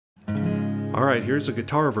Alright, here's a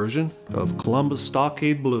guitar version of Columbus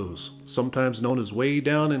Stockade Blues, sometimes known as Way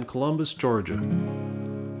Down in Columbus, Georgia.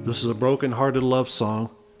 This is a broken-hearted love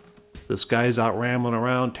song. This guy's out rambling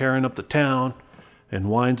around, tearing up the town,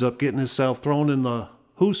 and winds up getting himself thrown in the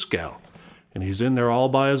hoosgow. And he's in there all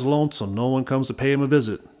by his lonesome. No one comes to pay him a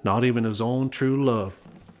visit, not even his own true love.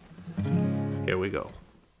 Here we go.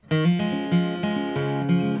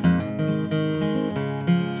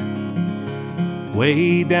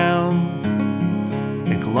 Way down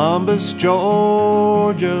in Columbus,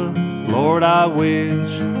 Georgia, Lord, I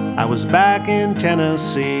wish I was back in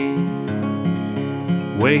Tennessee.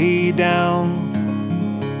 Way down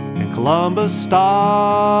in Columbus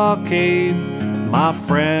Stockade, my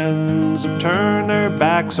friends have turned their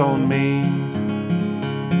backs on me.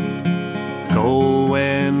 Go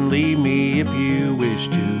and leave me if you wish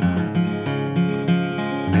to.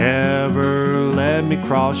 Never let me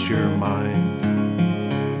cross your mind.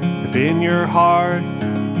 If in your heart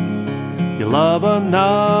you love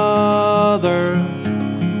another,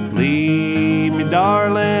 leave me,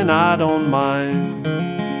 darling, I don't mind.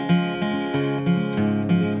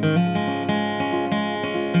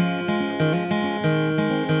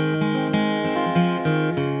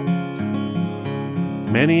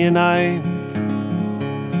 Many a night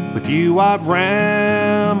with you I've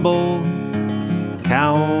rambled,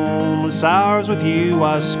 countless hours with you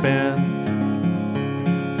I spent.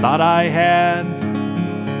 Thought I had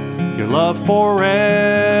your love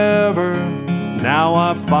forever, now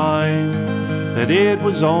I find that it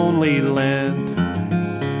was only lent.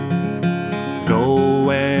 Go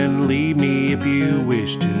and leave me if you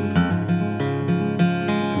wish to.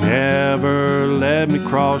 Never let me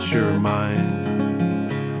cross your mind.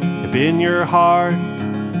 If in your heart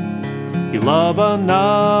you love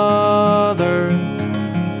another,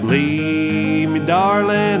 leave me,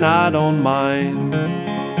 darling, I don't mind.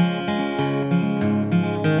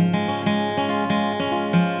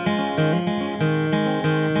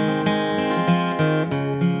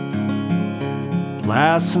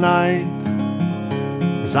 Last night,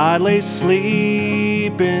 as I lay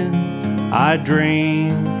sleeping, I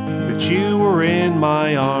dreamed that you were in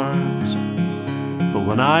my arms. But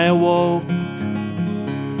when I awoke,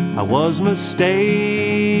 I was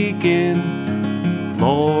mistaken.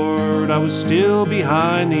 Lord, I was still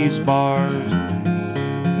behind these bars.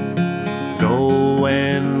 Go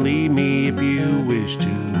and leave me if you wish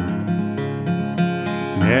to.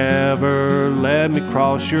 Never let me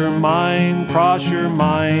cross your mind,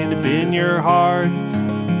 if in your heart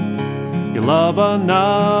you love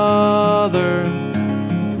another,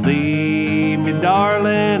 leave me,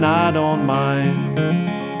 darling, I don't mind.